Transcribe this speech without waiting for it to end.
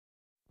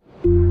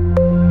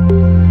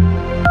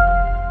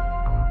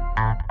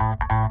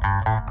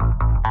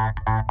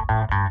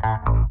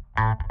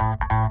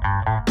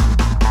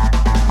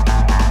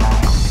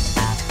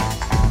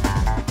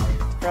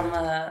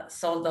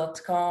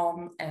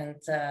and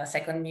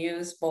Second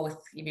Muse,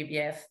 both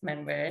ebbf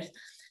members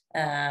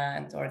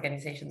and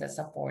organizations that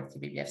support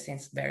ebbf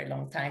since a very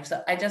long time.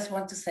 So I just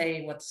want to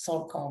say what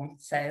Solcom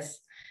says.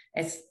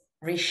 It's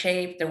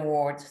reshape the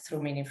world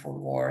through meaningful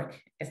work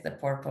is the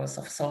purpose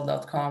of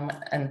Sol.com.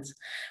 And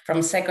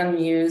from Second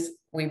Muse,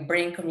 we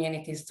bring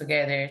communities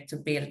together to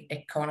build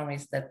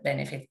economies that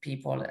benefit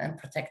people and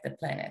protect the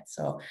planet.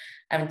 So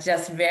I'm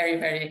just very,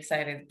 very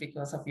excited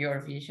because of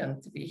your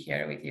vision to be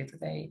here with you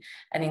today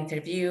and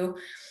interview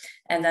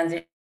and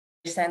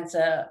understand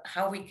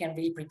how we can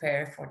really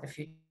prepare for the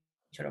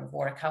future of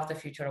work, how the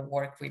future of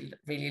work will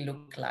really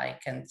look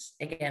like. And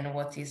again,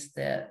 what is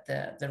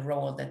the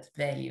role that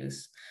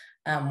values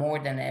more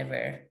than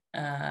ever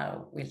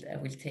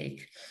will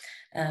take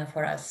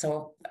for us.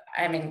 So,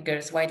 I mean,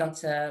 girls, why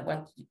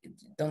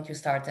don't you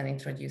start and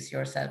introduce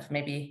yourself?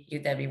 Maybe you,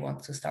 Debbie,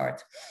 want to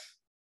start.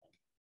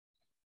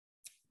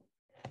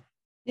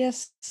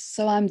 Yes,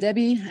 so I'm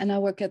Debbie and I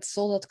work at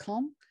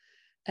Sol.com.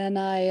 And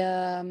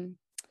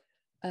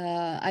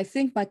I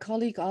think my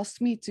colleague asked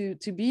me to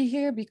be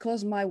here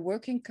because my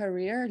working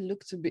career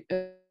looked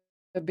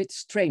a bit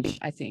strange,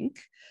 I think.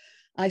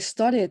 I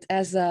started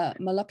as a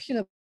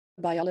molecular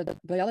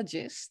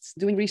biologist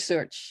doing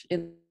research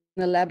in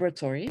a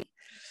laboratory.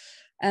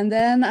 And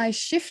then I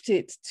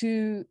shifted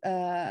to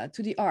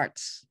the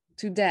arts,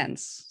 to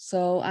dance.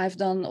 So I've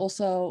done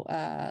also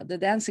the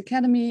Dance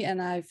Academy,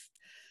 and I've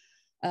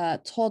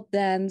taught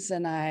dance,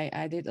 and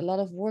I did a lot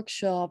of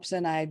workshops,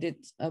 and I did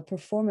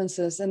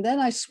performances. And then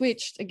I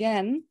switched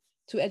again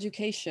to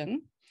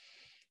education.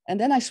 And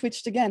then I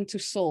switched again to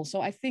Sol.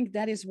 So I think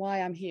that is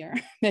why I'm here,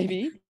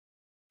 maybe.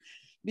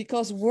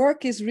 Because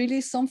work is really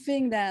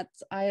something that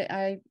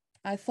I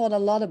thought a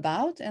lot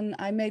about, and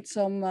I made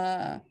some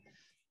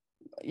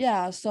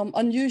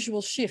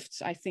unusual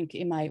shifts, I think,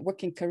 in my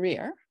working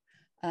career,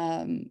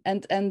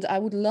 and I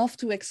would love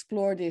to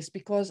explore this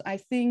because I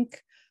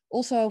think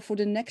also for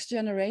the next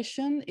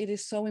generation it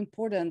is so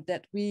important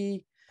that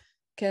we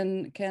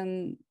can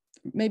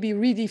maybe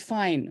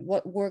redefine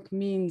what work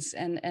means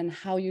and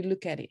how you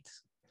look at it.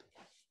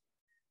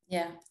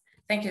 Yeah.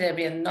 Thank you,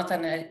 Debbie. And not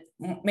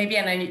maybe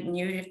an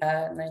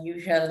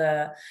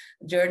unusual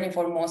journey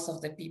for most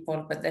of the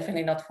people, but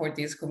definitely not for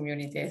this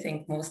community. I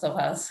think most of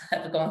us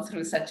have gone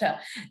through such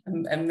a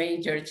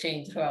major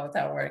change throughout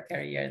our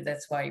career.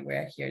 That's why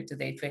we're here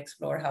today, to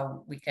explore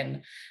how we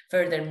can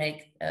further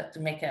make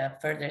a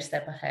further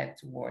step ahead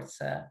towards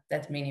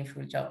that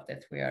meaningful job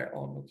that we are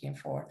all looking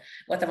for.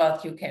 What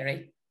about you,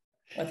 Carrie?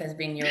 What has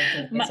been your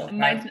journey so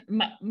far?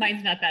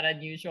 Mine's not that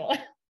unusual.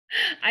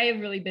 I have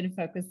really been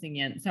focusing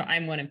in. So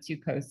I'm one of two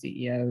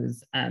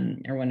co-CEOs,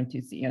 or one of two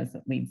CEOs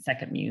that lead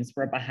Second Muse.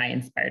 We're a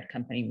Baha'i-inspired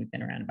company. We've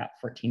been around about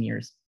 14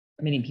 years.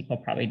 Many people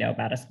probably know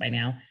about us by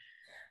now.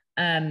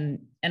 And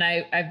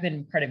I've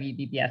been part of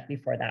ebbf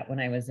before that when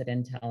I was at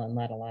Intel and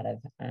led a lot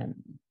of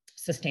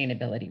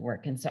sustainability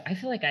work. And so I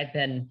feel like I've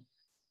been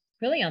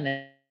really on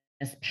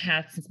this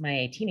path since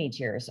my teenage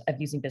years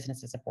of using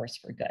business as a force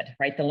for good,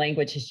 right? The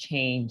language has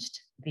changed,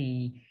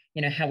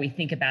 how we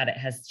think about it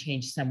has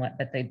changed somewhat,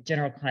 but the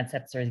general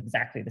concepts are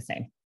exactly the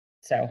same.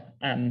 So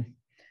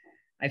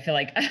I feel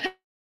like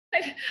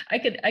I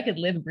could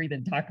live and breathe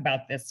and talk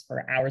about this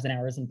for hours and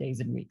hours and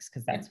days and weeks,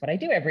 because that's what I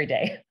do every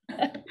day.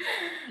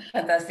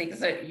 Fantastic.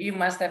 So you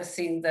must have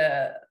seen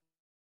the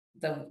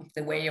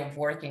way of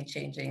working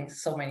changing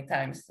so many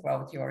times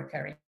throughout your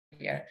career.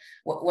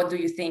 What do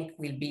you think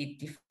will be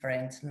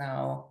different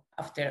now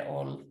after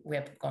all we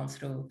have gone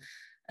through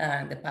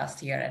the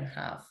past year and a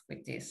half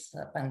with this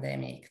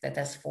pandemic that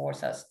has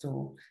forced us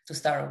to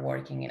start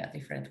working in a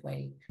different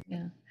way?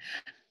 Yeah,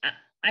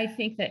 I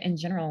think that in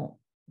general,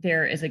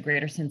 there is a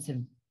greater sense of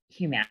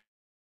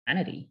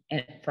humanity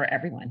for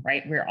everyone,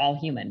 right? We're all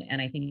human.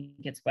 And I think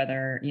it's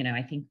whether,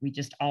 I think we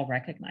just all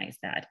recognize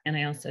that. And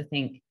I also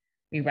think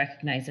we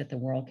recognize that the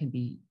world can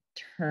be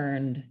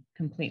turned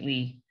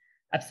completely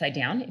upside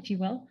down, if you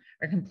will,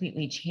 or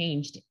completely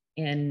changed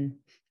in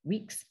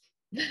weeks,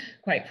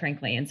 quite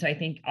frankly. And so I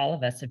think all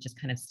of us have just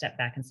kind of stepped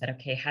back and said,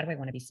 okay, how do I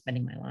want to be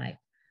spending my life?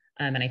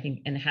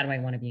 And how do I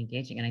want to be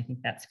engaging? And I think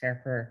that's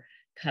fair for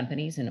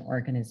companies and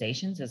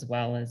organizations as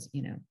well as,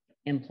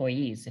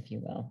 employees, if you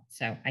will.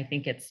 So I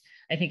think it's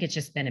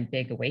just been a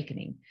big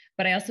awakening,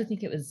 but I also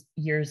think it was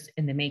years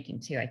in the making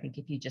too. I think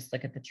if you just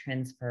look at the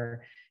trends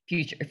for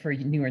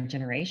newer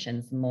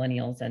generations,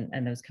 millennials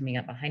and those coming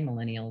up behind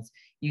millennials,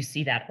 you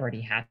see that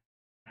already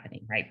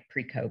happening, right?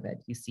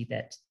 Pre-COVID, you see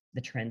that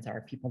the trends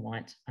are people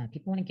want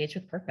to engage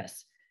with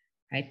purpose,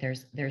 right?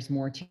 There's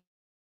more to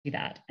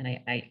that. And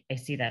I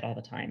see that all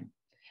the time.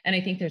 And I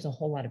think there's a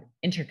whole lot of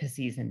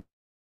intricacies in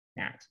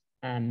that,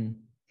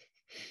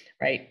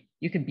 right?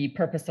 You can be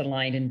purpose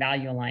aligned and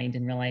value aligned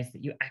and realize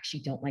that you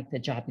actually don't like the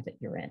job that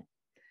you're in,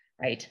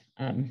 right?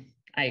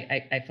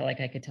 I feel like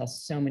I could tell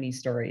so many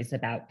stories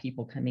about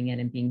people coming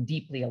in and being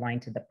deeply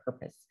aligned to the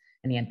purpose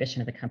and the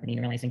ambition of the company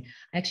and realizing,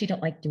 I actually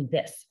don't like doing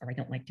this, or I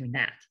don't like doing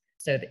that.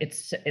 So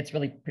it's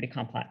really pretty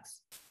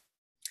complex.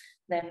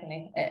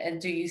 Definitely.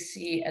 And do you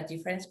see a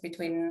difference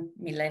between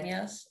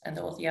millennials and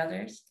all the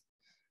others?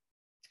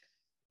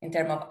 in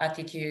terms of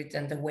attitude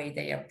and the way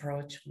they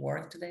approach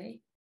work today?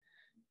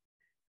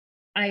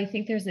 I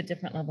think there's a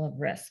different level of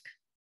risk.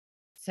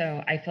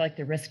 So I feel like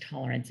the risk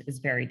tolerance is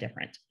very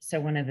different. So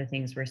one of the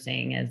things we're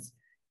seeing is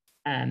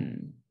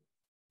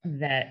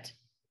that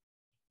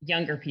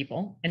younger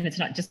people, and it's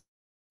not just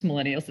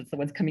millennials, it's the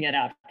ones coming in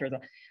after,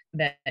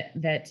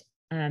 that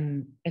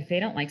if they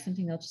don't like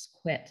something, they'll just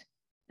quit.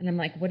 And I'm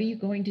like, what are you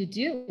going to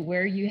do?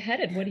 Where are you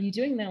headed? What are you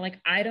doing? And they're like,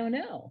 I don't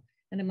know.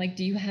 And I'm like,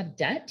 do you have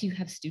debt? Do you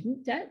have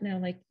student debt? And they're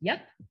like,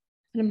 yep.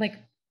 And I'm like,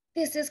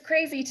 this is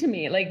crazy to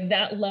me. Like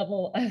that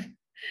level of,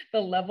 the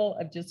level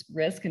of just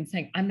risk and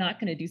saying, I'm not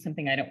going to do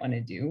something I don't want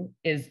to do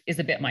is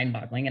a bit mind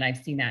boggling. And I've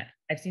seen that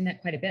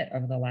quite a bit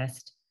over the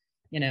last,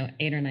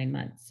 8 or 9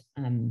 months.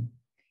 And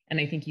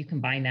I think you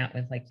combine that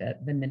with like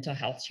the mental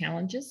health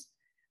challenges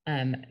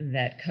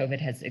that COVID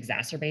has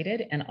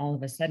exacerbated. And all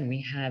of a sudden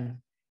we have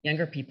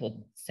younger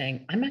people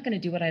saying, I'm not going to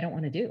do what I don't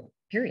want to do,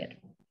 period.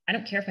 I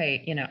don't care if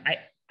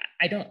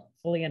I don't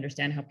fully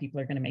understand how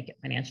people are going to make it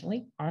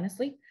financially,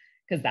 honestly,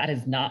 because that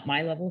is not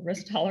my level of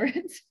risk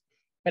tolerance.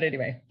 But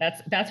anyway,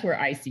 that's where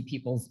I see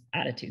people's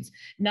attitudes,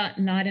 not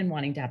in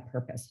wanting to have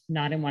purpose,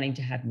 not in wanting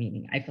to have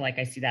meaning. I feel like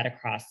I see that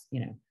across,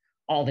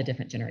 all the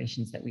different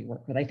generations that we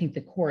work with. I think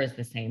the core is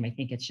the same. I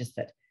think it's just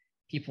that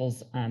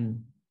people's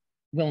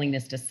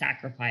willingness to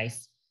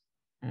sacrifice,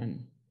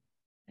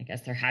 I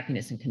guess, their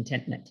happiness and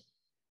contentment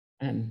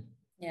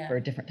for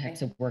different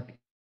types of work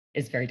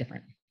is very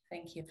different.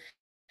 Thank you.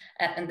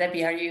 And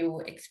Debbie, are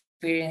you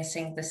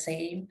experiencing the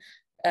same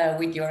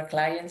with your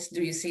clients?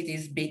 Do you see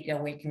this big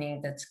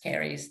awakening that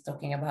Carrie is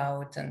talking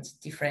about and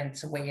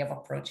different way of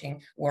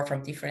approaching work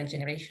from different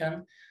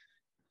generation?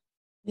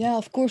 Yeah,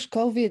 of course,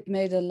 COVID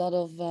made a lot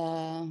of,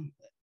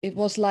 it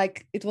was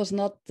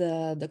not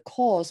the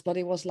cause, but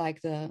it was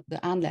like the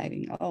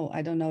aanleiding. Oh,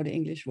 I don't know the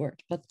English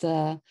word, but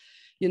the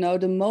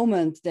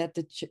moment that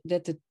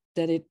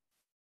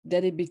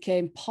it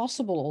became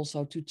possible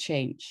also to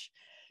change.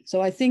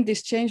 So I think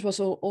this change was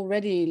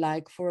already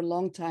like for a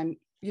long time,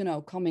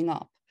 coming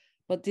up.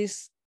 But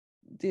this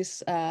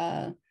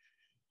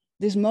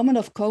moment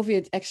of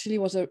COVID actually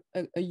was a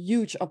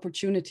huge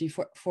opportunity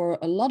for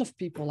a lot of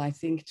people, I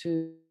think,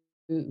 to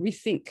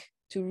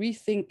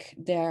rethink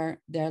their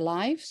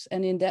lives,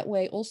 and in that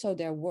way also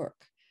their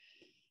work.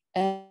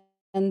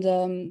 And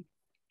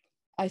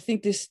I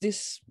think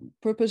this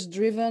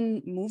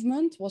purpose-driven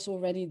movement was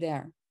already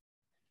there.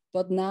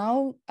 But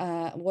now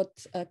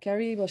what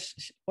Carrie was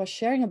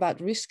sharing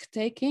about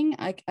risk-taking,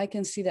 I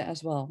can see that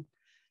as well.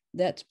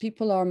 That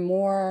people are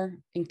more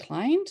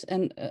inclined,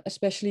 and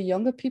especially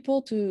younger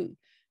people, to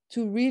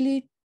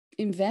really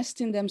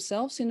invest in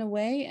themselves in a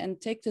way and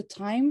take the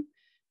time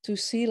to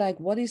see like,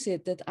 what is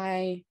it that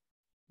I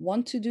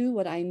want to do,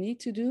 what I need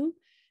to do.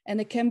 And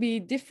it can be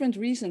different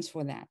reasons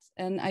for that.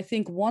 And I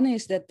think one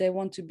is that they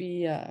want to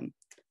be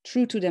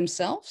true to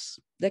themselves.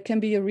 There can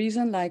be a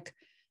reason like,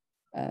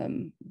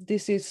 I'm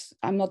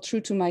not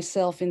true to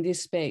myself in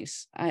this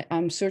space.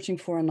 I'm searching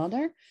for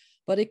another.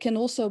 But it can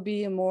also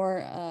be a more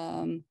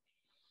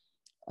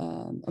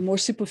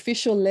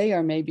superficial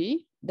layer,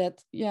 maybe, that,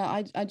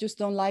 I just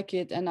don't like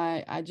it. And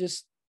I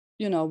just,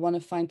 want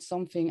to find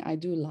something I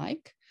do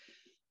like.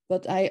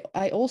 But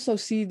I also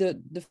see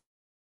the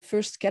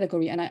first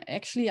category, and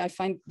I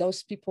find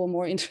those people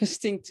more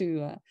interesting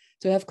to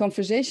have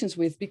conversations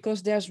with,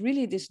 because there's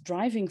really this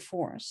driving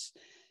force.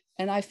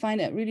 And I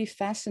find it really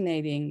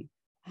fascinating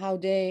how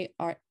they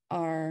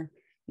are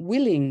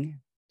willing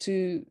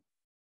to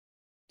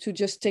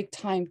just take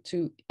time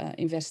to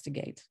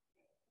investigate.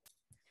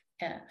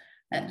 Yeah,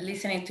 and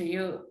listening to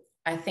you,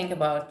 I think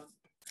about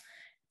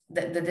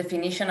the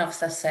definition of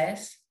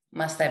success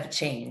must have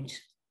changed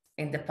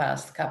in the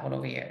past couple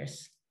of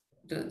years.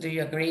 Do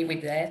you agree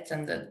with that?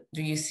 And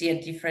do you see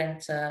a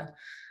different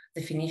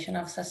definition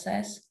of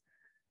success?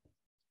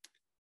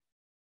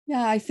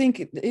 Yeah, I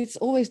think it's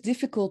always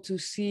difficult to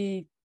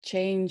see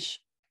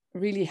change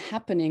really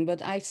happening,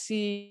 but I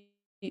see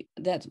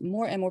that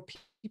more and more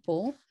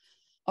people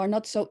are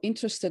not so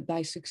interested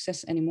by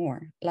success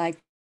anymore.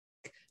 Like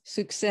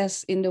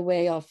success in the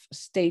way of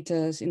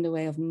status, in the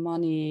way of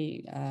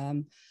money,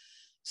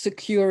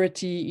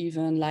 security,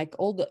 even like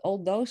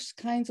all those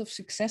kinds of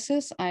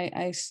successes.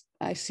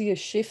 I see a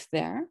shift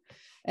there,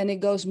 and it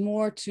goes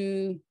more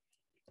to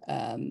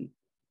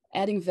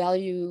adding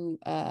value,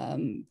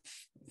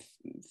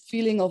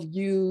 feeling of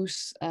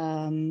use,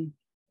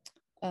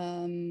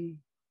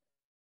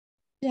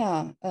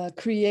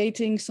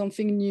 creating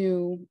something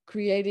new,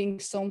 creating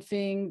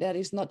something that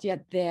is not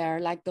yet there,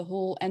 like the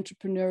whole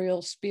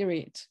entrepreneurial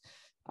spirit.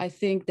 I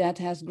think that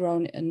has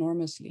grown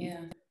enormously.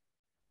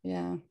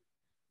 Yeah.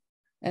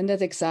 And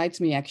that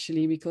excites me,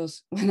 actually,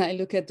 because when I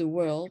look at the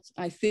world,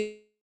 I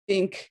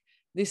think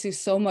this is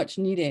so much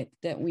needed,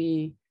 that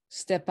we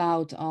step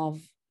out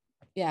of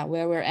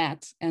where we're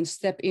at and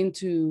step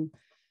into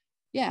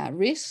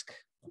risk,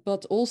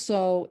 but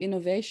also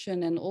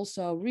innovation, and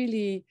also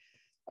really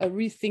a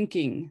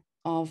rethinking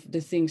of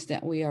the things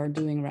that we are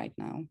doing right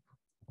now.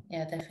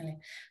 Yeah, definitely.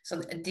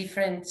 So a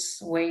different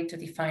way to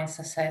define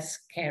success,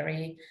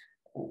 Carrie,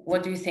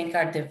 what do you think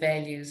are the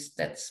values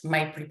that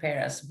might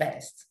prepare us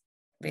best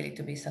really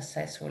to be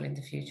successful in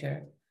the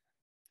future?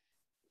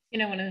 You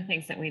know, one of the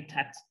things that we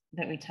talked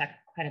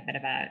quite a bit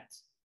about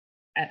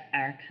at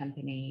our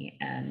company,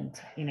 and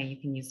you know, you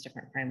can use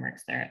different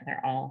frameworks. They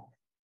all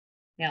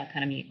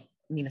kind of mean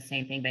the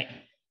same thing, but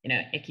you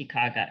know,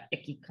 ikigaga.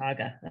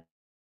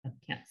 I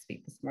can't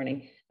speak this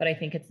morning, but I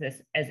think it's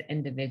this: as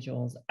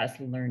individuals, us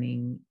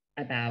learning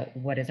about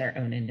what is our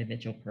own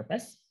individual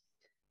purpose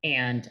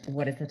and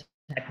what is the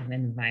type of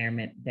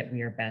environment that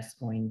we are best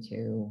going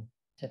to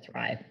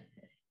thrive.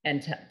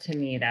 And to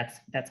me,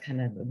 that's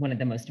kind of one of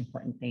the most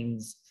important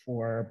things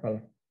for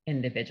both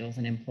individuals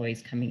and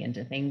employees coming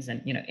into things,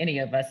 and you know, any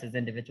of us as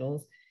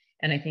individuals.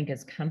 And I think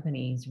as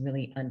companies,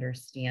 really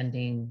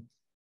understanding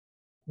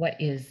what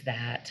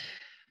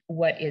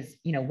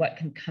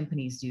can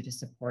companies do to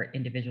support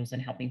individuals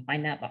and helping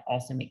find that, but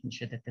also making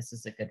sure that this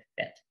is a good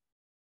fit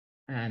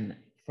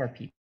for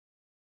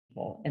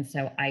people. And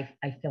so I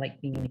feel like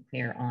being really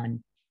clear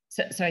on,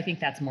 so I think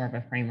that's more of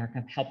a framework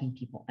of helping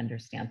people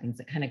understand things.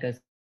 That kind of goes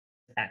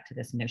back to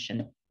this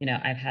notion, you know,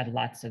 I've had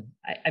lots of,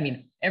 I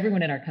mean,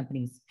 everyone in our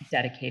company is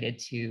dedicated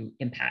to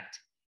impact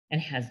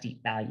and has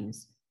deep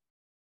values.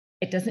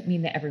 It doesn't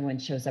mean that everyone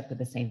shows up with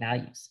the same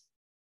values.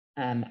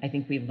 I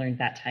think we've learned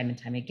that time and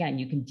time again.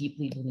 You can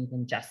deeply believe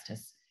in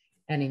justice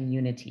and in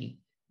unity,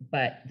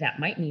 but that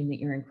might mean that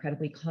you're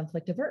incredibly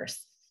conflict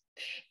averse.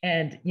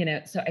 And, you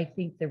know, so I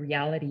think the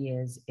reality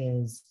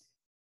is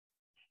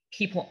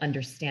people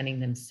understanding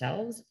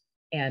themselves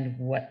and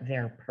what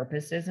their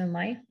purpose is in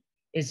life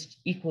is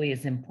equally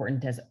as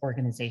important as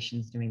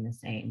organizations doing the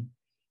same.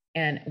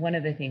 And one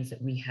of the things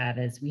that we have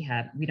is we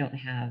don't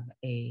have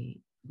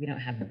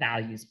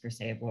values per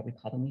se of what we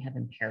call them. We have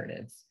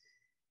imperatives.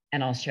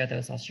 And I'll share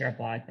those. I'll share a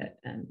blog that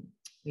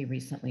we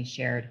recently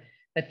shared.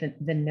 But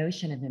the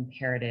notion of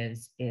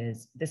imperatives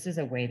is, this is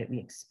a way that we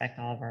expect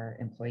all of our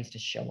employees to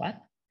show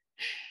up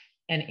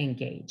and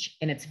engage.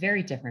 And it's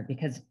very different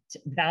because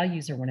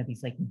values are one of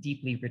these like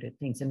deeply rooted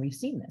things. And we've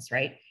seen this,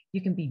 right? You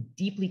can be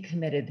deeply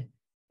committed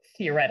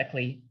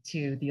theoretically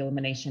to the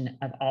elimination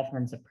of all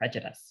forms of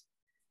prejudice.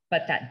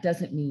 But that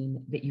doesn't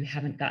mean that you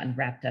haven't gotten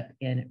wrapped up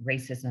in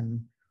racism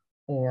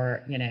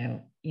or, you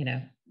know,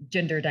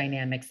 gender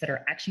dynamics that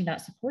are actually not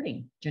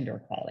supporting gender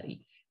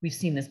equality. We've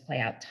seen this play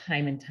out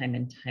time and time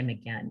and time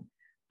again.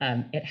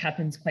 It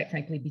happens, quite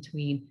frankly,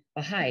 between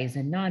Baha'is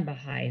and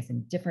non-Baha'is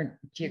and different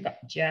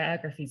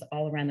geographies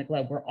all around the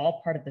globe. We're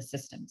all part of the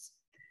systems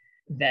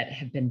that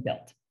have been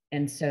built.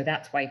 And so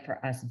that's why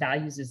for us,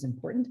 values is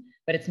important,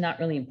 but it's not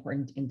really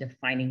important in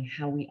defining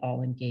how we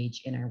all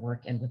engage in our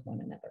work and with one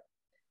another.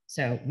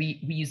 So we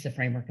use the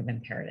framework of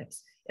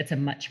imperatives. It's a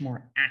much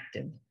more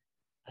active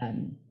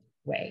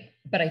way,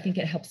 but I think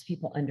it helps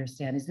people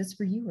understand, is this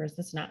for you or is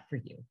this not for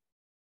you?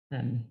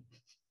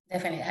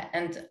 Definitely.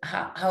 And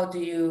how do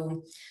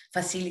you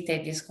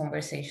facilitate this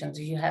conversation?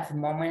 Do you have a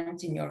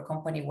moment in your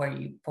company where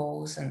you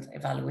pause and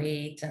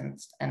evaluate and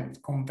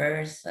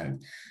converse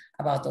and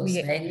about those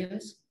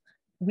values?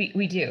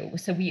 We do.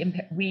 So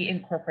we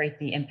incorporate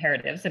the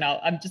imperatives, and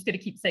I'm just going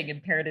to keep saying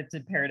imperatives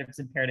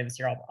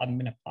here. I'm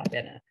going to pop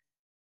in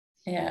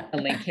a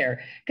link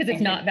here because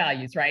it's not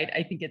values, right?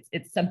 I think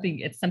it's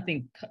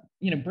something,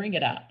 you know, bring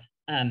it up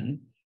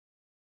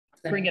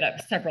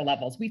several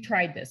levels. We've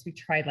tried this. We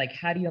tried, like,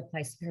 how do you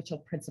apply spiritual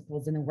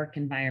principles in the work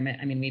environment?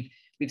 I mean,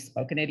 we've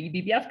spoken at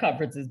ebbf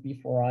conferences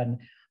before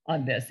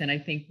on this. And I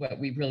think what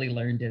we've really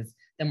learned is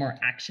the more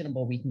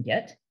actionable we can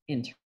get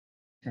in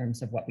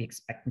terms of what we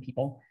expect from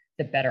people,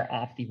 the better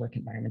off the work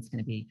environment's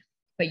going to be.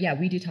 But yeah,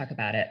 we do talk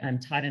about it.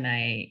 Todd and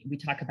I, we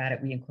talk about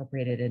it. We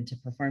incorporate it into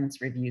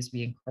performance reviews.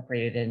 We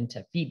incorporate it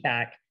into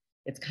feedback.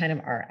 It's kind of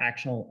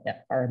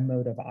our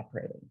mode of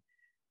operating.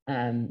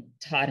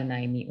 Todd and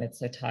I meet with,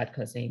 so Todd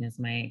Kosane is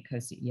my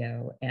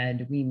co-CEO,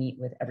 and we meet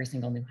with every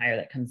single new hire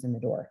that comes in the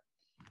door.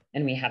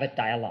 And we have a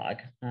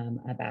dialogue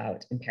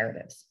about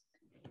imperatives,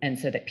 and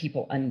so that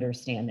people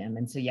understand them.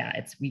 And so, yeah,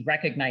 we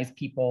recognize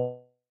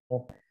people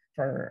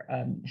for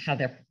how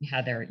they're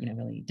you know,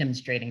 really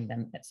demonstrating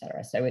them, et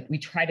cetera. So we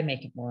try to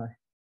make it more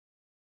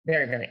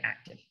very, very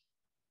active.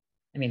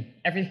 I mean,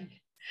 I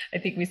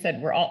think we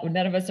said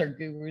none of us are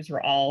gurus.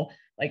 We're all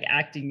like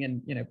acting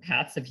in, you know,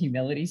 paths of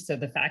humility. So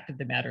the fact of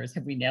the matter is,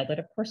 have we nailed it?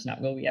 Of course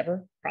not. Will we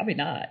ever? Probably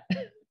not.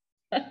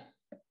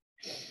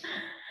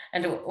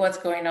 And what's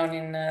going on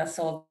in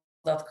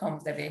soul.com,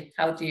 Debbie?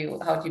 How do you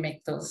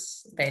make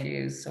those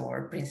values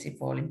or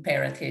principle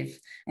imperative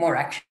more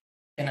actionable?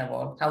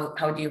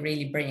 How do you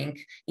really bring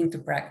into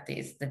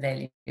practice the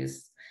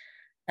values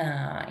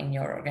in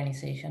your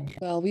organization?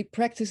 Well, we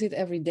practice it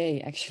every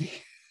day, actually.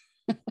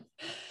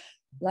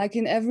 Like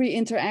in every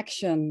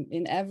interaction,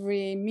 in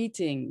every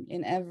meeting,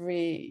 in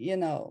every, you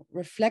know,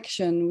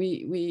 reflection,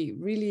 we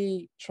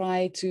really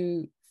try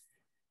to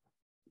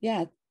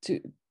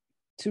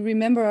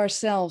remember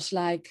ourselves,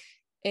 like,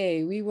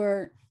 hey,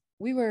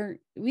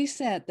 we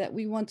said that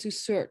we want to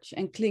search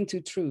and cling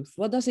to truth.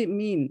 What does it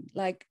mean?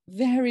 Like,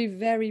 very,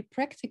 very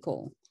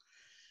practical.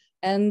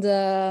 And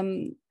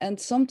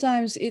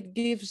sometimes it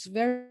gives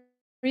very,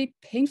 very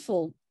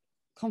painful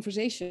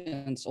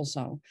conversations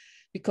also,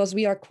 because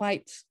we are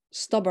quite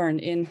stubborn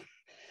in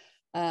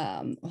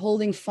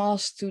holding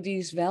fast to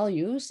these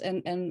values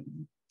and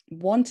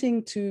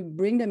wanting to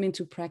bring them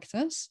into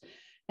practice.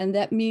 And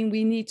that means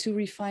we need to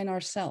refine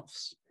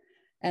ourselves.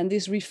 And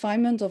this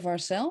refinement of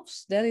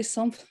ourselves, that is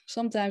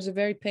sometimes a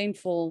very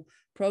painful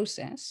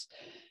process,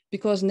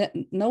 because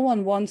no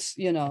one wants,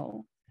 you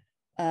know,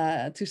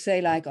 to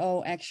say like,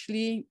 oh,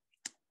 actually,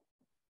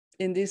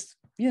 in this,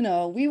 you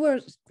know, we were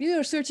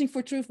searching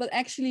for truth, but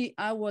actually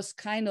I was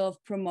kind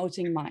of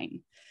promoting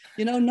mine.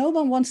 You know, no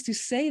one wants to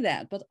say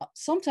that, but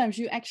sometimes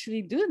you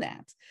actually do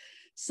that.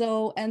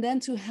 So, and then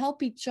to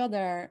help each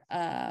other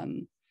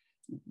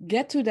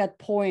get to that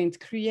point,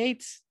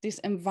 create this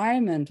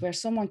environment where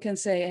someone can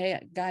say,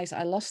 hey guys,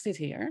 I lost it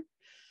here.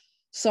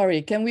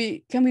 Sorry, can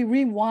we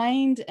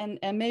rewind and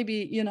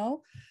maybe, you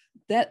know,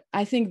 that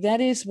I think that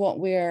is what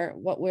we're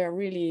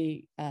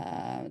really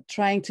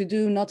trying to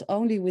do, not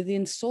only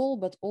within Soul,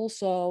 but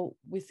also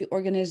with the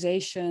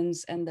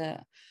organizations and the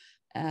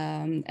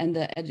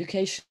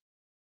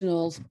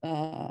educational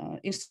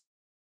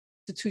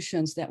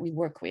institutions that we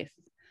work with,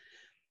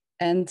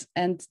 and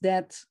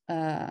that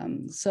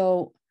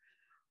so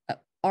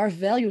our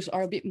values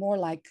are a bit more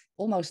like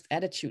almost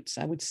attitudes,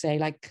 I would say.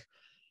 Like,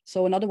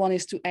 so another one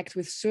is to act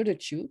with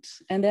certitude,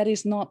 and that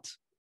is not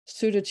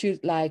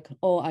certitude like,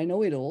 oh, I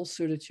know it all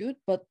certitude,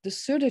 but the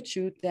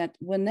certitude that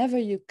whenever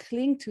you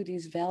cling to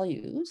these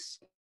values,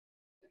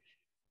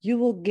 you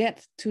will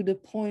get to the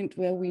point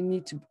where you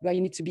need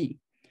to be.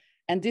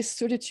 And this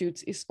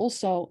certitude is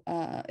also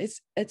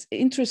it's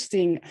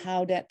interesting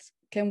how that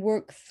can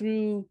work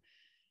through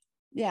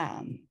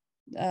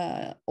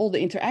all the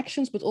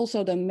interactions, but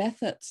also the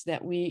methods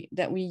that we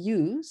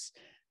use.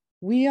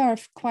 We are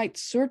quite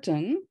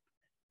certain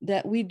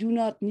that we do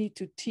not need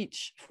to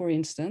teach, for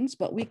instance,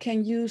 but we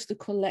can use the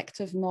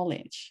collective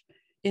knowledge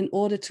in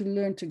order to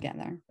learn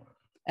together.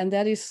 And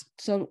that is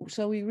so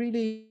we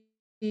really,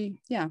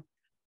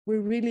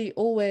 we're really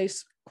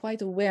always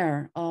quite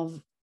aware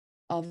of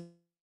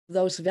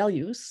those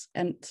values,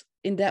 and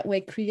in that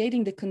way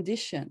creating the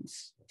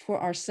conditions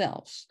for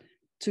ourselves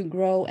to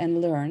grow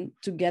and learn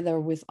together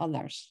with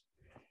others.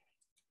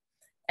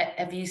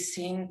 Have you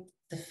seen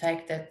the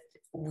fact that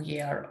we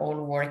are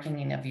all working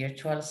in a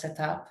virtual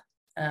setup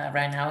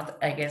right now?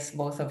 I guess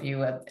both of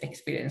you have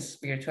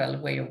experienced virtual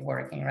way of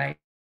working, right?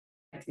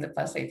 In the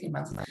past 18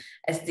 months.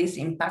 Has this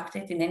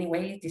impacted in any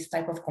way this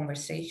type of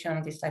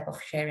conversation, this type of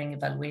sharing,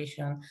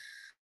 evaluation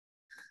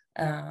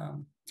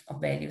of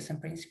values and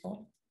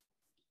principles?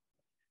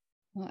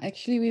 Well,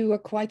 actually, we were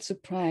quite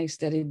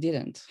surprised that it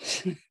didn't.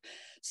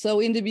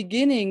 So in the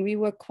beginning, we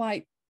were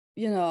quite,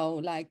 you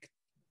know, like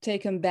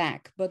taken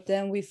back. But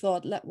then we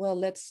thought, well,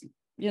 let's,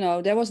 you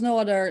know, there was no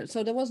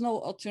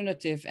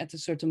alternative at a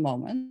certain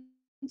moment.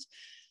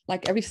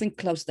 Like everything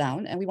closed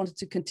down and we wanted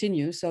to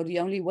continue. So the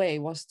only way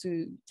was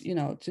to, you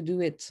know, to do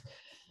it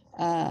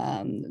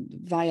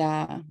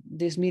via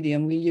this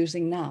medium we're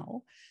using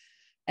now.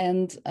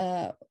 And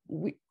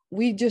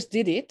we just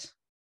did it.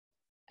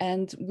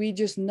 And we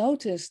just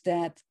noticed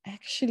that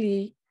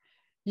actually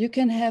you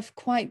can have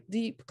quite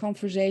deep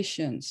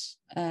conversations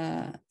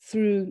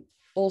through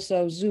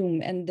also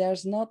Zoom, and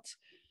there's not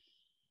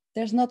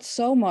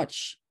so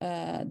much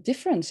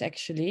difference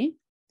actually.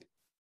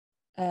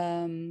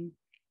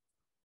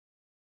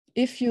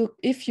 If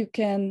you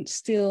can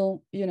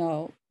still, you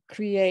know,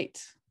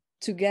 create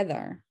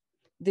together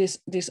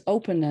this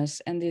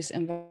openness and this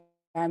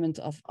environment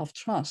of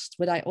trust.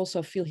 But I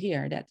also feel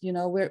here that, you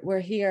know, we're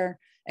here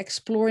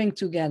exploring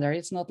together.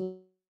 It's not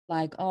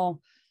like,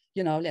 oh,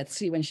 you know, let's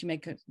see when she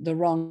makes the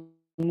wrong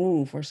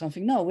move or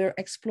something. No, we're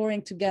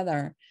exploring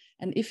together.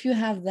 And if you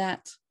have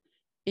that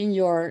in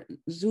your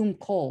Zoom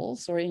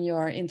calls or in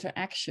your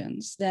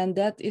interactions, then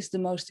that is the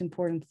most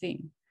important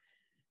thing.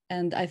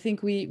 And I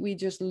think we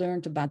just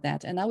learned about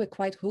that. And now we're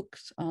quite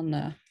hooked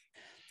on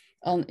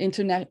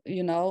internet,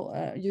 you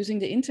know, using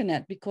the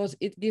internet, because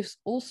it gives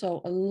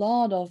also a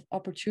lot of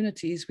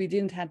opportunities we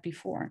didn't have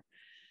before.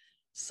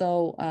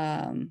 So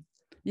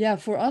yeah,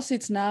 for us,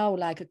 it's now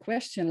like a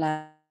question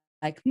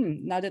like,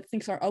 now that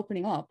things are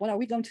opening up, what are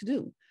we going to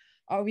do?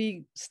 Are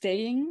we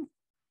staying,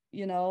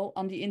 you know,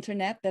 on the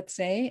internet, let's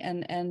say,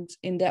 and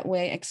in that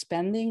way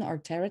expanding our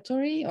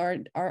territory,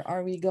 or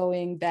are we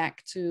going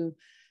back to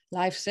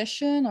live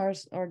session,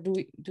 or do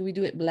we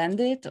do it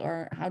blended,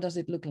 or how does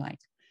it look like?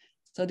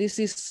 So this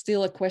is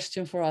still a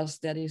question for us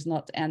that is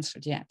not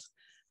answered yet,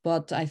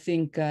 but I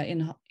think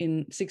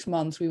in 6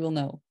 months we will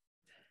know.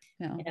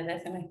 Yeah,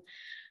 definitely.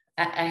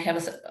 I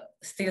have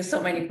still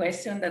so many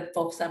questions that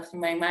pops up in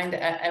my mind.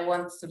 I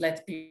want to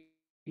let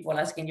people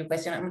asking you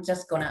questions. I'm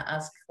just gonna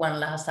ask one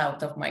last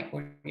out of my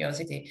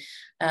curiosity,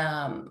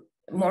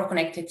 more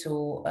connected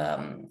to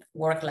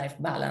work-life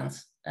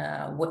balance,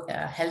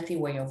 a healthy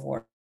way of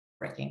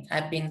working.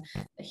 I've been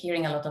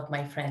hearing a lot of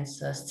my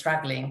friends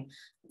struggling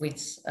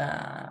with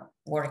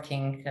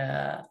working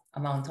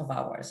amount of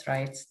hours,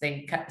 right?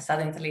 They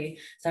suddenly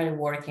started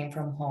working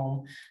from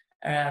home.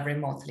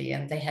 remotely,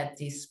 and they had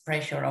this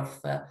pressure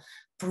of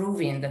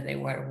proving that they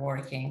were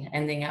working,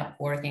 ending up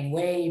working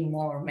way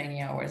more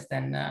many hours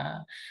than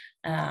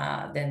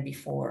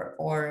before,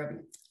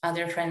 or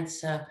other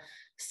friends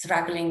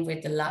struggling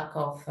with the lack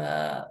of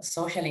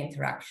social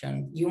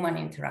interaction, human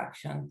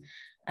interaction.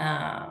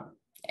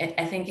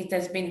 I think it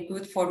has been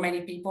good for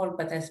many people,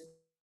 but has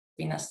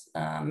been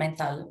a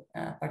mental,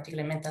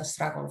 particularly mental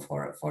struggle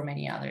for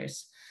many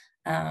others.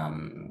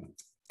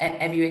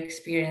 Have you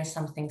experienced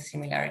something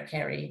similar,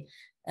 Carrie,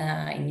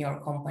 in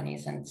your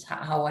companies, and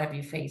how have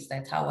you faced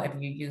that? How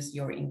have you used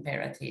your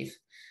imperative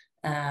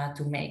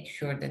to make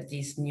sure that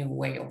this new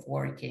way of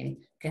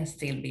working can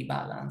still be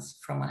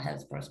balanced from a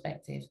health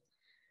perspective?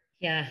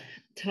 Yeah,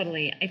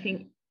 totally. I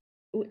think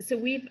so.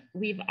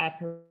 We've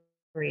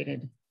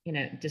operated,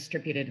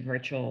 distributed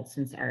virtual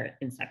since our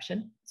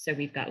inception. So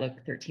we've got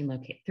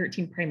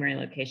 13 primary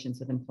locations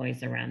with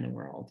employees around the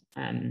world.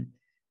 And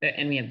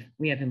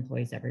we have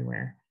employees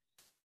everywhere,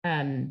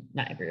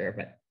 not everywhere,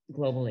 but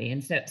globally.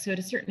 And so to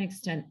a certain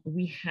extent,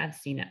 we have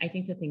seen it. I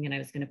think the thing that I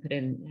was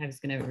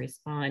going to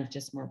respond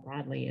just more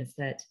broadly is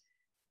that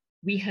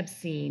we have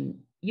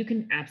seen you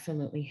can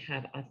absolutely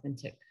have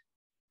authentic,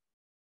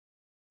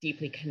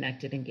 deeply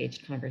connected,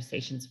 engaged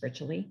conversations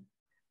virtually.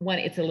 One,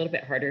 it's a little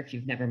bit harder if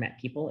you've never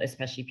met people,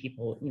 especially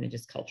people,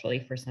 just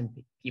culturally for some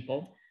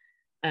people.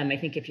 I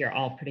think if you're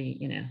all pretty,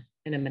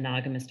 in a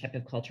monogamous type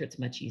of culture, it's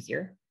much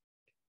easier.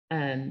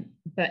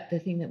 But the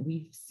thing that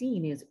we've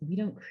seen is we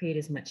don't create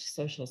as much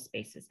social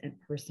spaces and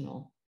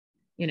personal,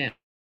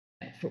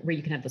 where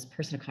you can have those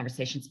personal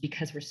conversations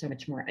because we're so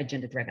much more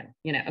agenda driven.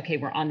 Okay,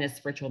 we're on this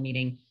virtual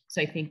meeting.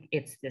 So I think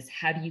it's this,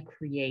 how do you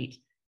create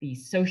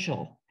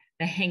the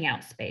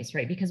hangout space,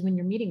 right? Because when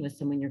you're meeting with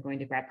someone, you're going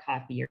to grab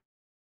coffee or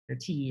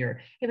tea, or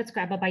hey, let's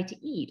grab a bite to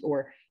eat,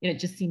 or it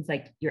just seems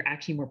like you're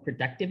actually more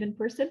productive in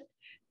person,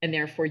 and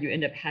therefore you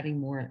end up having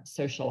more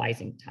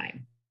socializing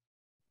time.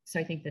 So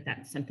I think that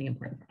that's something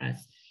important for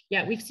us.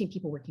 Yeah, we've seen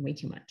people working way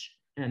too much.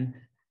 That's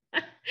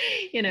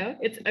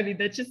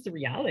just the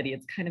reality.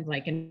 It's kind of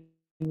like, and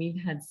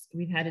we've had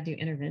to do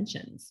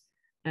interventions,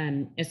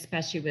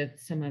 especially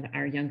with some of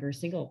our younger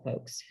single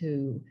folks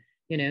who,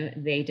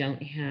 they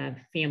don't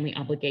have family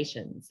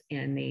obligations,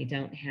 and they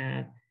don't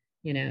have,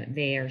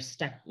 they are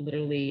stuck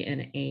literally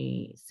in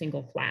a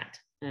single flat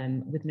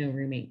with no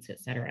roommates, et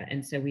cetera.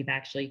 And so we've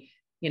actually,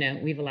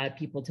 we've allowed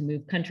people to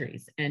move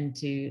countries and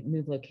to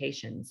move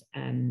locations.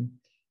 And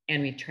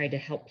we've tried to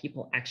help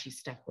people actually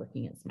stop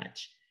working as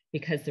much,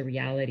 because the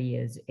reality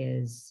is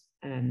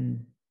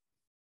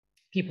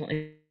people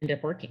end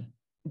up working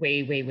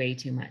way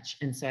too much.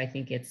 And so I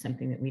think it's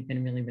something that we've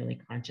been really, really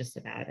conscious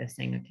about, of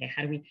saying, okay,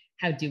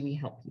 how do we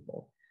help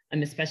people?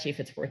 Especially if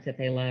it's work that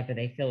they love, or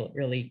they feel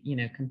really,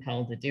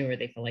 compelled to do, or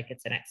they feel like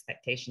it's an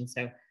expectation.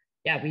 So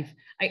yeah,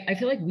 I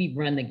feel like we've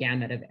run the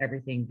gamut of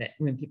everything, that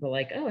when people are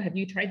like, oh, have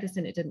you tried this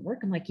and it didn't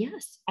work? I'm like,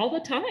 yes, all the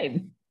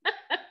time.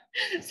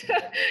 So,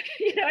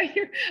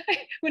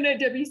 when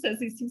Debbie says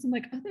these things, I'm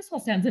like, oh, this all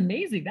sounds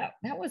amazing.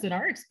 That wasn't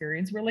our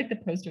experience. We're like the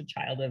poster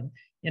child of,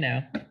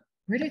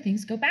 where do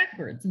things go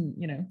backwards and,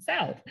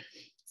 south.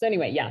 So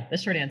anyway, yeah, the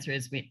short answer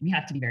is we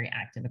have to be very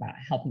active about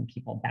helping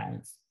people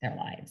balance their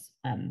lives,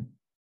 and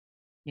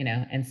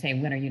say,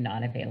 when are you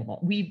not available?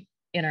 We've,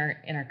 in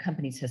our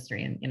company's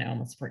history, in,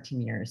 almost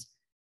 14 years,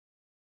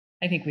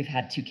 I think we've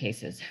had 2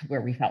 cases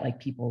where we felt like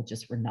people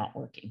just were not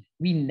working.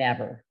 We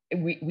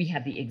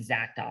have the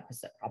exact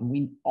opposite problem.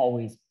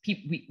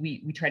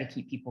 We try to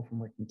keep people from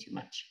working too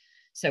much.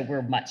 So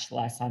we're much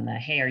less on the,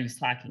 hey, are you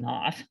slacking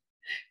off,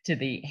 to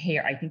the, hey,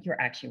 I think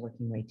you're actually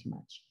working way too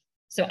much.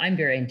 So I'm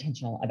very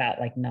intentional about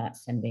not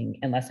sending,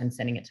 unless I'm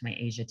sending it to my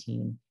Asia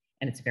team,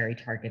 and it's very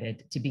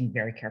targeted, to being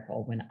very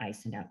careful when I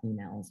send out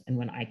emails and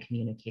when I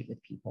communicate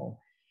with people.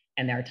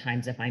 And there are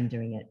times, if I'm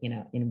doing it,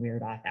 in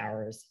weird off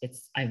hours,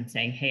 I'm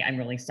saying, hey, I'm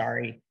really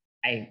sorry.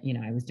 I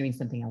was doing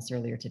something else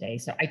earlier today.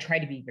 So I try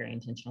to be very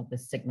intentional with the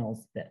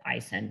signals that I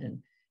send,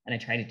 and I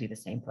try to do the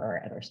same for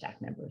our other staff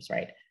members,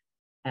 right?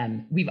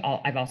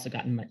 I've also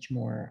gotten much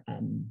more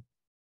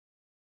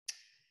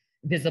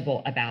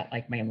visible about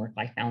my own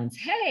work-life balance.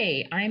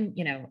 Hey, I'm,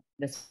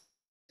 this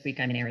week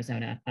I'm in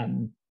Arizona.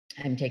 I'm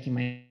taking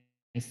my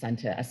son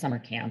to a summer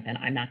camp, and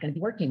I'm not going to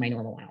be working my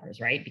normal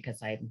hours, right?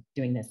 Because I'm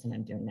doing this and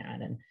I'm doing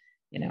that. And,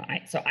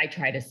 so I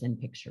try to send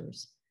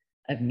pictures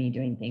of me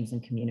doing things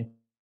and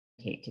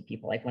communicate to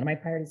people. One of my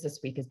priorities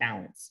this week is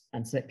balance.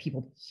 So that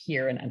people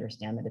hear and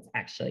understand that it's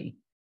actually,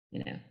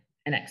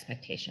 an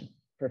expectation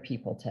for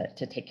people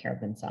to take care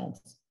of themselves.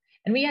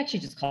 And we actually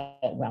just call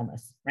it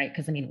wellness, right?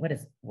 Because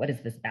what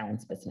is this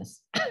balance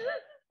business,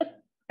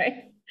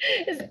 right?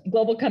 It's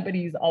global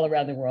companies all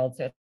around the world.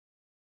 So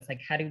it's like,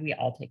 how do we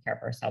all take care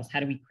of ourselves? How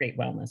do we create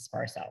wellness for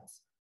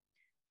ourselves?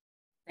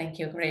 Thank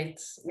you. Great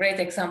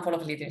example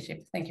of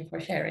leadership. Thank you for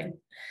sharing.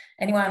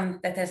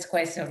 Anyone that has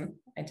question,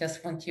 I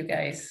just want you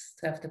guys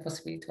to have the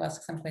possibility to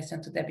ask some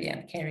questions to Debbie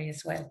and Carrie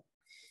as well.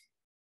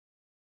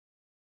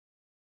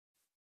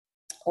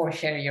 Or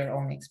share your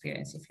own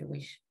experience if you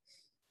wish.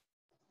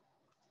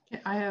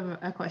 I have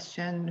a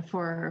question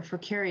for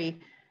Carrie.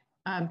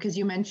 because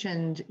you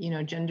mentioned,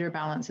 gender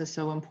balance is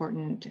so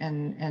important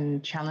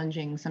and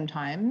challenging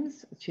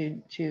sometimes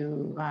to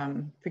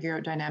figure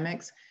out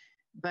dynamics.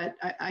 But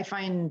I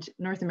find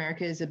North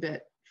America is a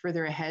bit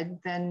further ahead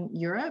than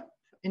Europe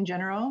in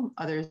general.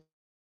 Others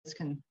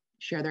can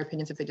share their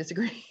opinions if they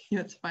disagree.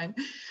 That's fine.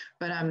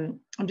 But I'm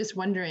just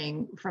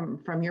wondering,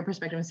 from your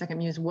perspective in Second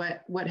Muse,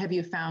 what have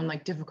you found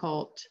like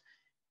difficult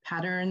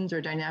patterns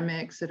or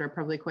dynamics that are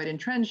probably quite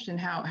entrenched, and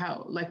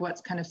how like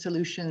what kind of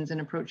solutions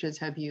and approaches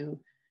have you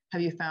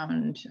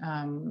found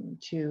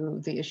to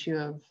the issue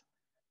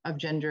of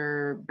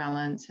gender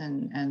balance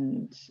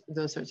and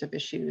those sorts of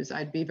issues?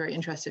 I'd be very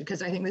interested,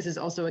 because I think this is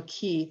also a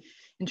key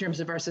in terms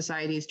of our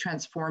societies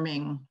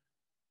transforming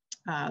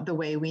the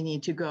way we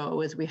need to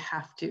go, is we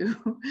have to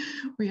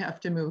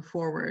move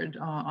forward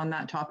on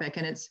that topic.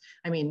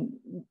 And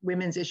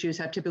women's issues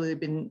have typically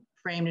been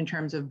framed in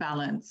terms of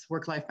balance,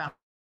 work-life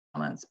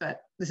balance,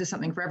 but this is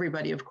something for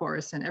everybody, of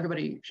course, and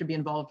everybody should be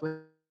involved with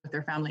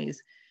their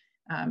families,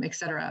 et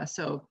cetera.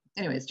 So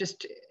anyways,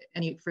 just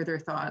any further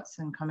thoughts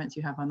and comments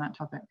you have on that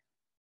topic?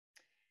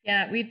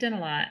 Yeah, we've done a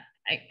lot.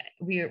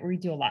 We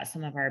do a lot.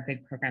 Some of our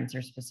big programs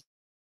are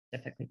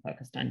specifically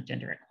focused on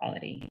gender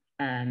equality.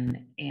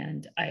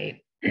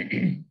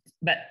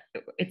 But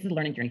it's a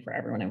learning journey for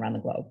everyone around the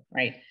globe,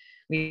 right?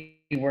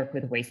 We work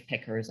with waste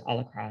pickers all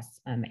across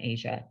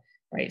Asia,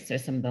 right? So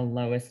some of the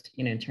lowest,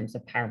 in terms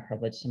of power and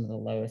privilege, some of the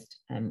lowest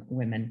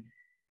women.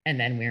 And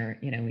then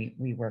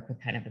we work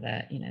with kind of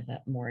the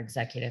more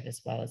executive,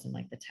 as well as in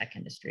like the tech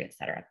industry, et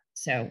cetera.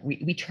 So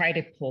we try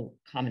to pull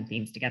common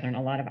themes together. And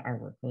a lot of our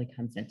work really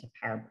comes into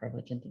power and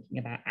privilege and thinking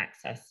about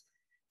access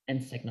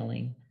and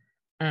signaling.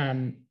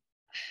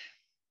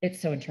 It's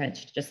so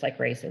entrenched, just like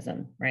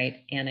racism,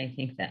 right? And I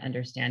think that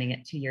understanding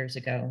it 2 years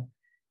ago,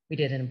 we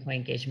did an employee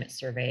engagement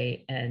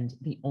survey, and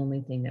the only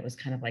thing that was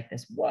kind of like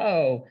this,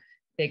 whoa,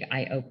 big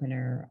eye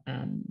opener,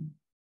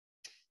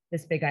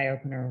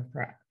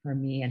 for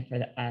me and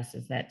for us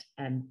is that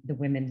the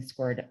women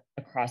scored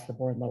across the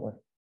board lower.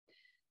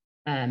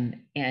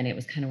 And it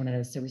was kind of one of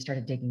those, so we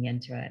started digging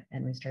into it,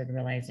 and we started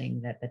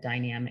realizing that the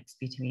dynamics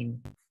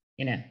between,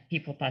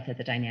 people thought that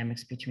the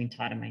dynamics between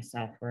Todd and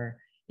myself were,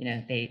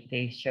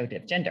 they showed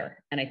up gender.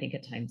 And I think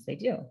at times they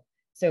do.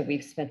 So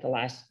we've spent the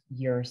last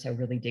year or so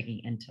really digging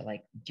into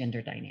like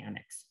gender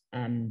dynamics.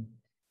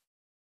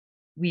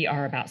 We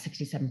are about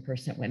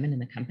 67% women in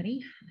the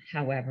company.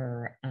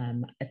 However,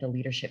 at the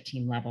leadership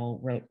team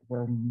level,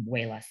 we're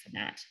way less than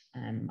that.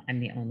 I'm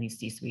the only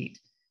C-suite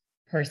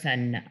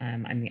person.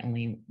 I'm the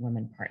only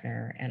woman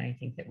partner. And I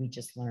think that we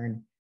just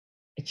learned,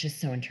 it's just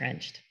so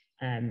entrenched.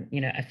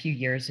 A few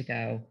years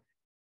ago,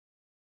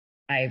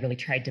 I really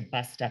tried to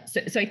bust up.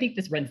 So I think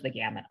this runs the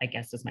gamut, I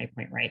guess is my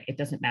point, right? It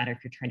doesn't matter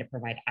if you're trying to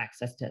provide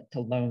access to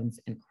loans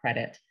and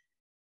credit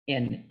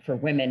for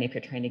women, if you're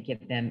trying to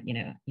give them,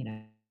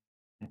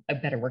 a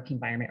better work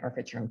environment, or if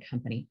it's your own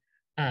company.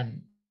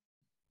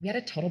 We had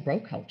a total bro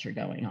culture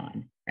going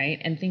on, right?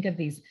 And think of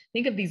these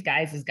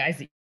guys as guys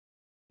that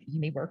you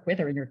may work with,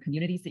 or in your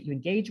communities that you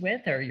engage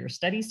with, or your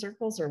study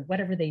circles, or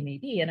whatever they may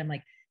be. And I'm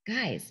like,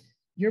 guys,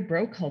 your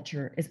bro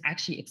culture is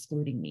actually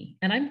excluding me.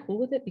 And I'm cool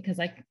with it because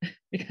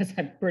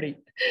I'm pretty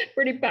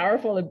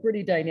powerful and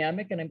pretty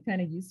dynamic, and I'm kind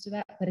of used to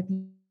that. But at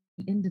the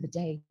end of the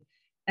day,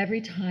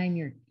 every time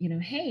you're,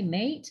 hey,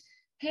 mate,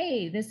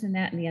 hey, this and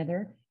that and the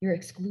other, you're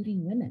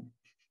excluding women,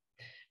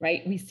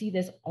 right? We see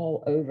this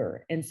all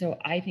over. And so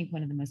I think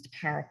one of the most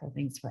powerful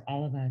things for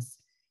all of us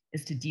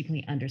is to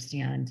deeply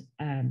understand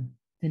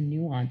the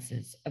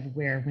nuances of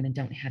where women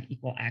don't have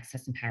equal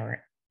access and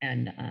power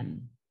and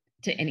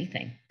to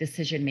anything,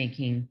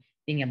 decision-making,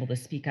 being able to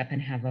speak up and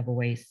have a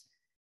voice.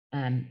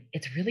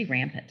 It's really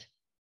rampant,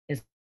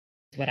 is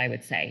what I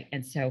would say.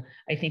 And so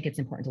I think it's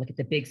important to look at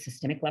the big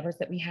systemic levers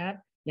that we have,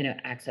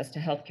 access to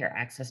healthcare,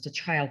 access to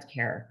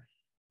childcare,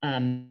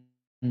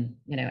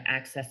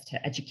 access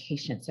to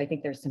education. So I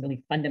think there's some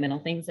really fundamental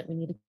things that we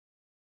need to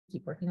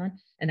keep working on.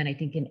 And then I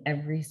think in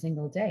every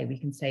single day, we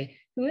can say,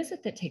 who is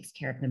it that takes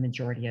care of the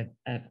majority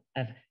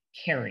of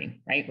caring,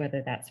 right?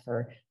 Whether that's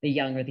for the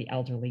young or the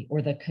elderly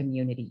or the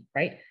community,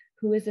 right?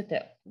 Who is it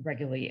that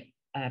regularly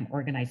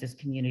organizes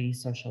community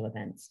social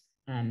events?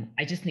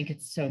 I just think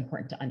it's so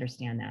important to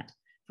understand that.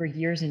 For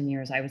years and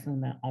years, I was the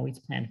one that always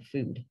planned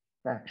food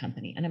for our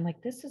company. And I'm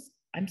like, this is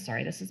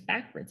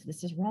backwards.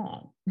 This is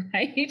wrong,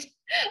 right?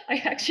 I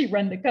actually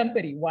run the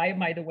company. Why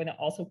am I the one that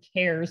also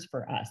cares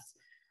for us?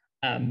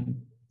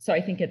 So I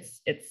think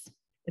it's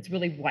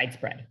really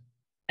widespread.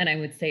 And I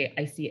would say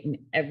I see it in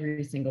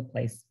every single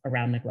place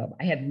around the globe.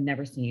 I have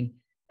never seen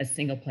a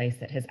single place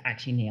that has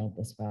actually nailed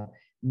this well.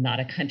 Not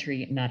a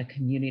country, not a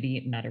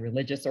community, not a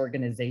religious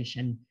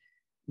organization,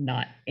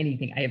 not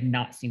anything. I have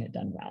not seen it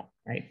done well,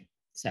 right?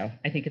 So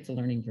I think it's a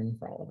learning journey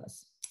for all of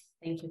us.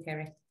 Thank you,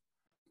 Carrie.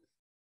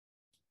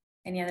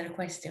 Any other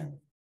question?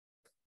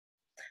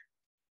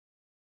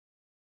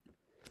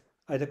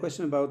 I had a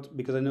question about,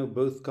 because I know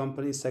both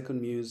companies,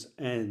 Second Muse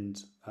and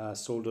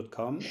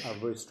Soul.com, are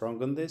very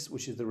strong on this,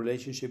 which is the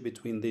relationship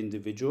between the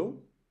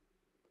individual,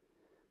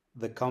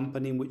 the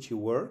company in which you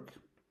work,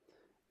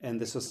 and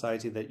the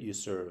society that you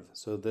serve.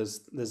 So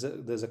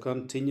there's a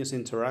continuous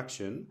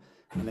interaction,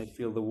 and I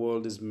feel the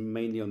world is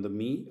mainly on the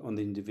me, on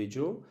the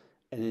individual,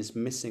 and is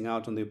missing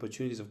out on the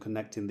opportunities of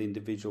connecting the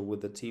individual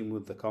with the team,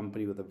 with the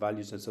company, with the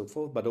values and so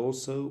forth, but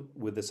also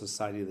with the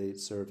society that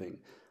it's serving.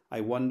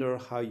 I wonder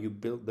how you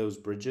build those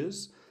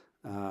bridges,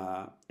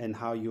 and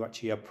how you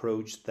actually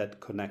approach that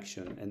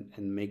connection,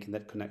 and making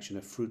that connection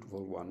a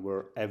fruitful one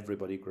where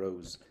everybody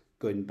grows,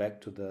 going back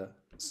to the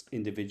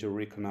individual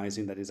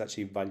recognizing that it's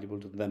actually valuable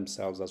to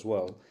themselves as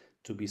well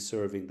to be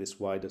serving this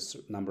wider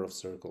number of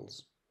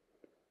circles.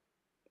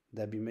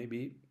 Debbie,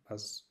 maybe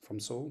as from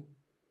Soul?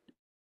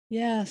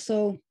 Yeah,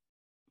 so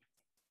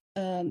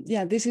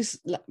yeah, this is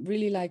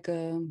really like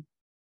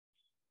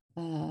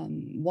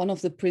one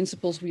of the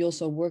principles we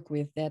also work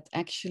with, that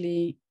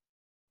actually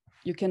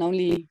you can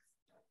only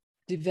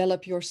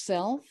develop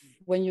yourself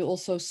when you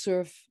also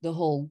serve the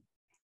whole.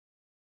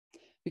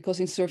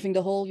 Because in serving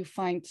the whole, you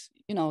find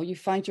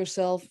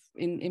yourself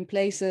in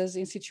places,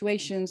 in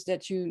situations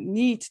that you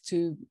need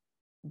to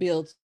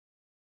build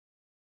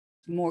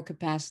more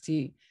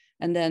capacity.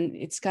 And then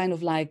it's kind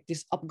of like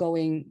this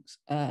upgoing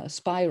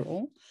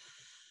spiral.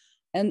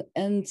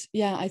 And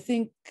yeah, I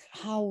think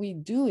how we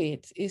do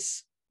it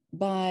is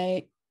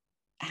by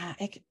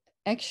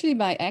actually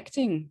by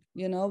acting,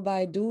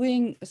 by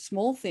doing a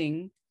small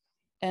thing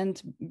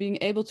and being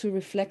able to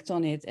reflect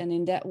on it. And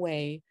in that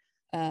way,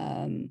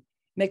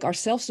 make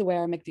ourselves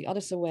aware, make the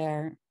others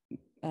aware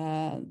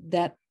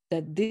that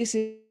this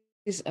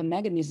is a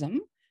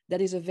mechanism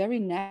that is a very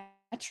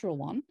natural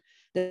one,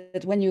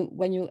 that when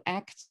you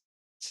act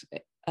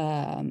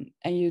and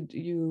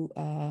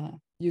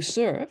you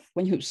serve,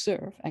 when you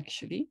serve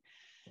actually,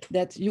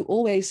 that you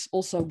always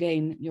also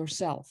gain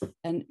yourself.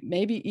 And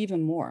maybe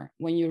even more,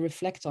 when you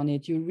reflect on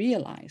it, you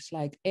realize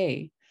like,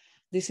 hey,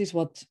 this is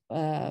what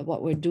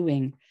we're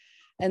doing.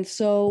 And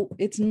so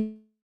it's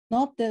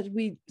not that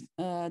we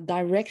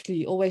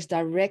always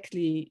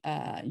directly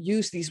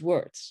use these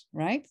words,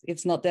 right?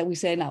 It's not that we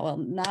say,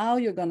 now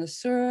you're going to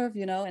serve,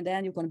 and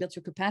then you're going to build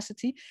your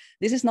capacity.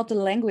 This is not the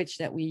language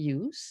that we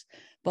use,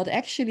 but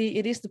actually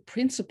it is the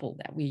principle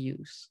that we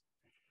use.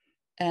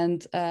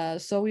 And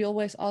so we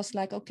always ask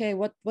like, okay,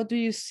 what do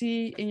you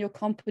see in your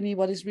company?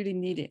 What is really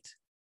needed?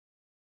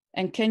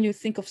 And can you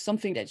think of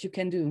something that you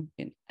can do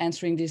in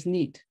answering this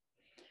need?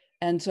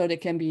 And so they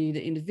can be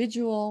the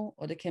individual,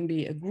 or they can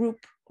be a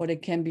group, or they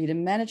can be the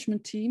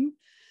management team.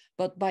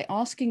 But by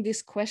asking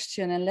this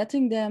question and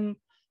letting them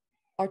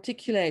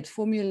articulate,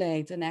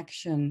 formulate an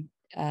action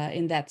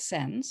in that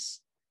sense,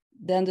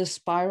 then the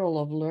spiral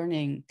of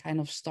learning kind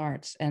of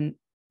starts, and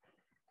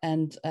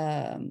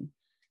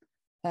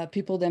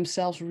people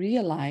themselves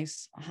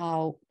realize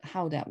how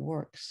that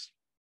works.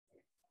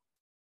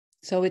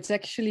 So it's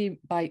actually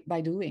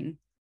by doing,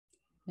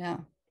 yeah.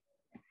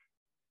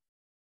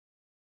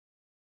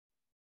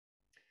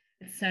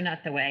 It's so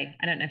not the way.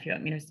 I don't know if you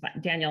want me to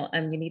respond. Daniel,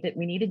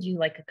 we needed you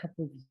like a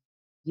couple of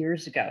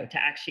years ago to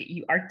actually,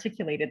 you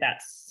articulated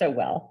that so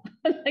well.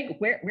 Like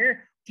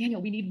where,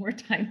 Daniel, we need more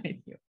time with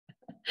you.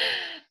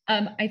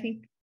 I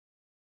think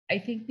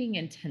being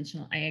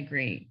intentional, I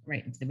agree,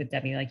 right, with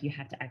Debbie, like you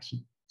have to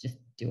actually just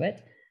do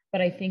it. But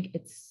I think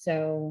it's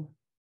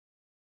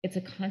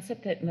a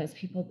concept that most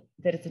people,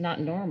 that it's not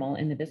normal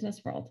in the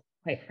business world,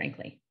 quite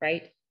frankly,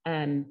 right?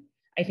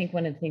 I think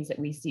one of the things that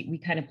we see, we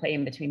kind of play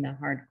in between the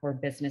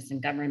hardcore business and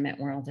government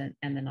world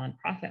and the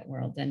nonprofit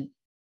world. And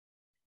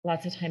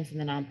lots of times in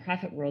the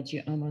nonprofit world,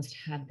 you almost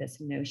have this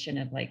notion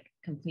of like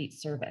complete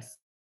service,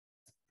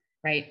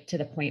 right? To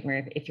the point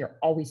where if you're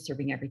always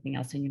serving everything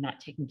else and you're not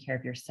taking care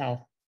of yourself,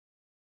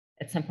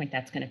 at some point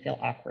that's going to feel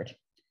awkward.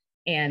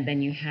 And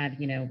then you have,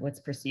 what's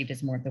perceived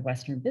as more of the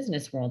Western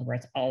business world, where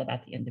it's all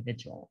about the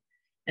individual.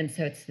 And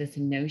so it's this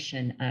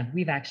notion of,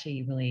 we've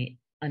actually really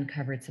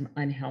uncovered some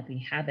unhealthy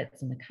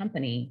habits in the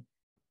company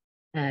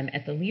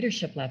at the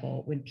leadership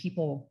level, when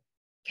people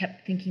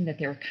kept thinking that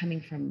they were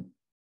coming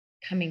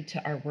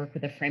to our work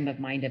with a frame of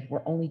mind of,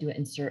 we're only doing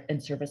it in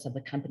service of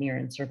the company or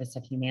in service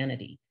of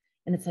humanity.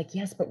 And it's like,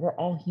 yes, but we're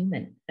all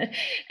human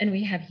and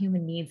we have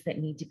human needs that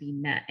need to be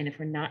met. And if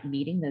we're not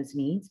meeting those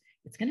needs,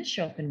 it's going to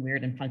show up in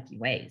weird and funky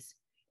ways.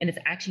 And it's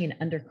actually an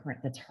undercurrent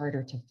that's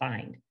harder to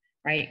find,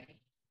 right?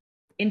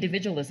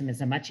 Individualism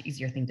is a much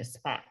easier thing to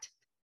spot.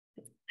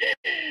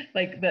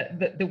 Like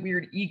the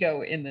weird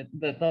ego in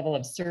the level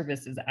of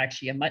service is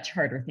actually a much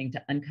harder thing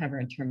to uncover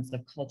in terms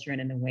of culture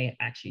and in the way it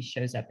actually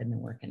shows up in the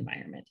work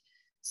environment.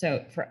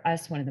 So for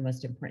us, one of the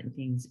most important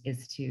things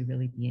is to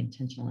really be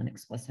intentional and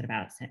explicit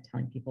about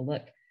telling people,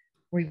 look,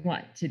 we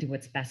want to do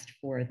what's best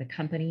for the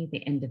company, the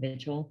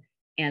individual,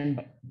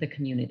 and the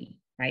community,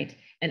 right?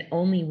 And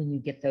only when you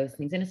get those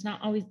things, and it's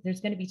not always,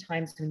 there's going to be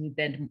times when you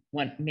bend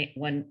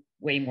one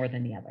way more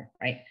than the other,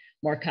 right?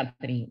 More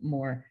company,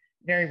 more,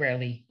 very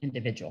rarely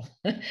individual,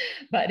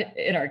 but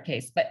in our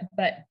case, but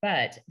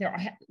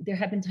there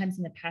have been times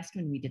in the past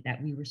when we did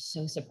that. We were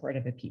so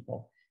supportive of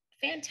people.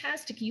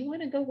 Fantastic. You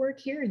want to go work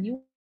here and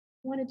you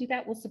want to do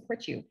that, we'll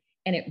support you.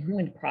 And it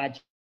ruined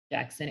projects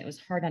and it was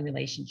hard on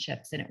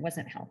relationships and it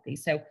wasn't healthy.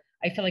 So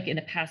I feel like in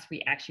the past,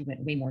 we actually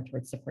went way more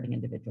towards supporting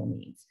individual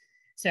needs.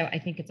 So I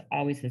think it's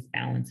always this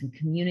balance, and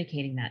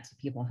communicating that to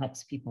people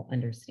helps people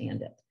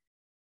understand it.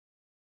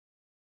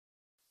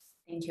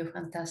 Thank you,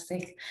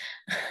 fantastic.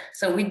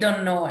 So we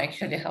don't know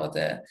actually how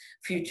the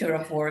future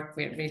of work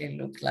will really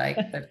look like,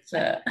 but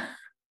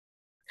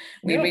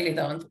we really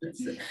don't.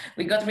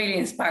 We got really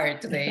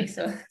inspired today.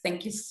 So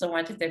thank you so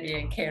much, Debbie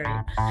and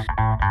Carrie.